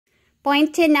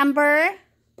Pointed number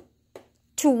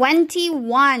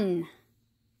 21.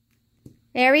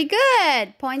 Very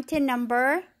good. Pointed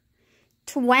number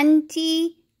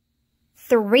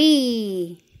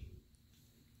 23.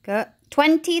 Good.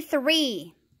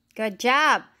 23. Good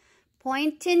job.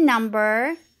 Pointed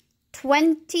number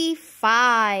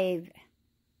 25.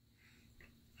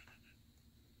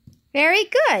 Very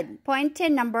good.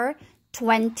 Pointed number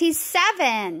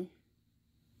 27.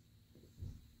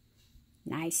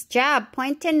 Nice job.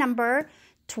 Pointed number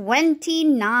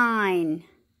 29.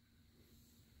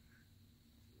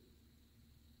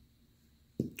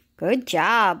 Good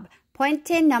job.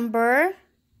 Pointed number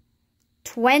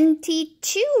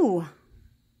 22.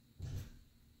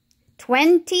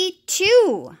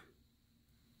 22.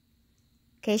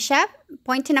 Keshav,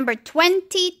 pointed number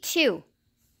 22.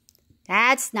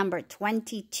 That's number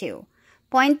 22.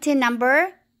 Pointed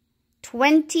number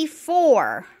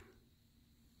 24.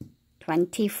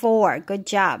 24. Good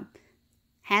job.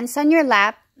 Hands on your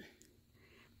lap.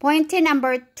 Pointed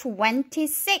number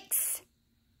 26.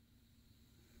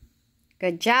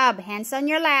 Good job. Hands on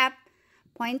your lap.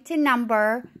 Pointed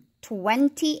number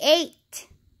 28.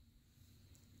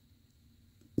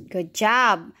 Good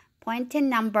job. Pointed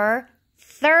number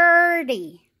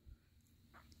 30.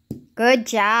 Good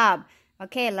job.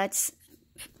 Okay, let's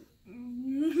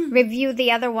review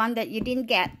the other one that you didn't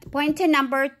get. Pointed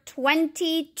number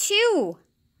 22.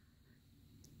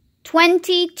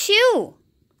 22.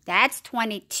 That's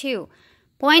 22.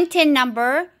 Pointed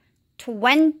number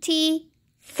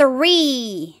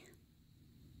 23.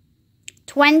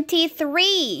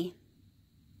 23.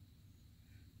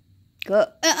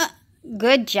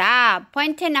 Good job.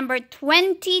 Pointed number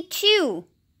 22.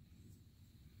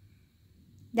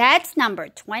 That's number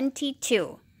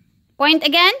 22. Point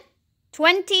again.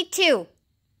 22.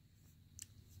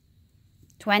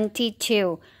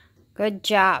 22. Good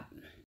job.